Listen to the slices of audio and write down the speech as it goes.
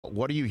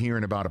What are you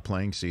hearing about a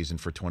playing season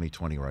for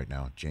 2020 right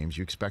now, James?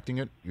 You expecting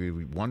it?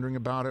 You wondering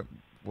about it?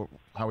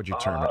 How would you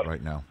term it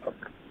right now?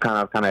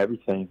 Kind of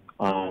everything.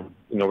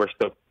 We're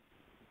still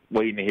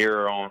waiting to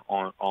hear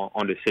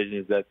on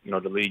decisions that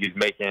the league is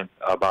making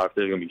about if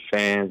there's going to be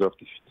fans or if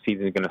the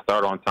season is going to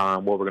start on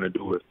time. What we're going to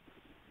do with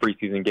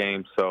preseason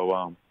games.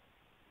 So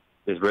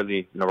it's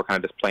really we're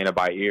kind of just playing it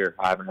by ear.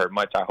 I haven't heard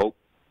much. I hope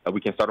that we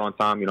can start on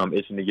time. I'm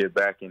itching to get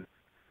back and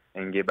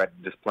get back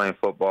to just playing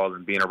football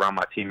and being around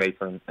my teammates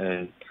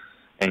and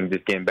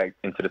just getting back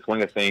into the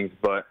swing of things.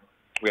 But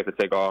we have to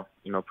take all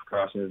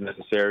precautions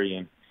necessary,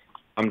 and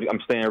I'm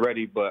staying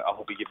ready, but I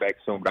hope we get back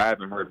soon. But I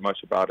haven't heard much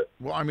about it.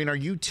 Well, I mean, are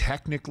you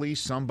technically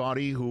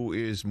somebody who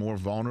is more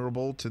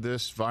vulnerable to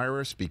this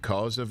virus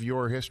because of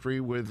your history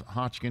with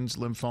Hodgkin's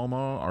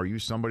lymphoma? Are you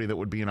somebody that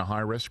would be in a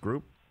high-risk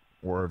group,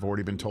 or have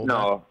already been told that?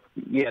 No.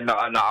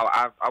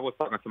 I was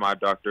talking to my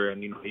doctor, and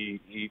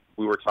we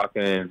were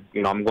talking. And,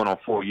 I'm going on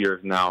 4 years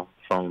now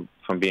from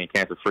being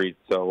cancer-free.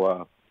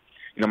 So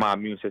my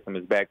immune system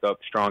is back up,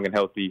 strong and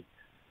healthy.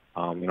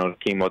 The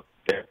chemotherapy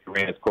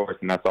ran its course,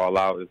 and that's all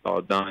out. It's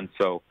all done.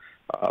 So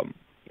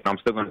I'm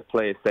still going to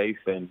play it safe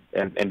and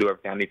do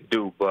everything I need to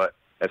do. But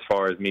as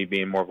far as me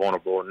being more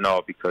vulnerable,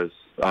 no, because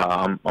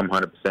I'm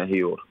 100%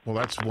 healed. Well,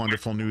 that's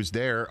wonderful news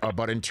there.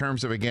 But in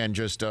terms of, again,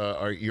 just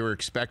you're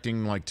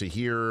expecting to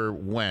hear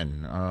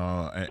when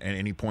at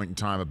any point in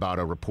time about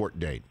a report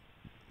date.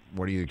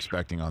 What are you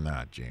expecting on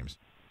that, James?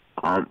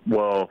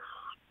 Well,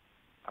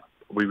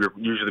 we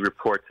usually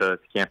report to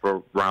camp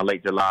around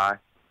late July,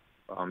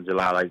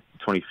 July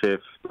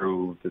 25th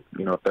through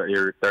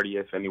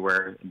 30th,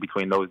 anywhere in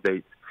between those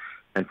dates.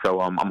 And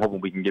so I'm hoping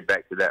we can get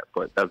back to that,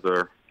 but those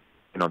are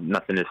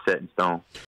nothing is set in stone.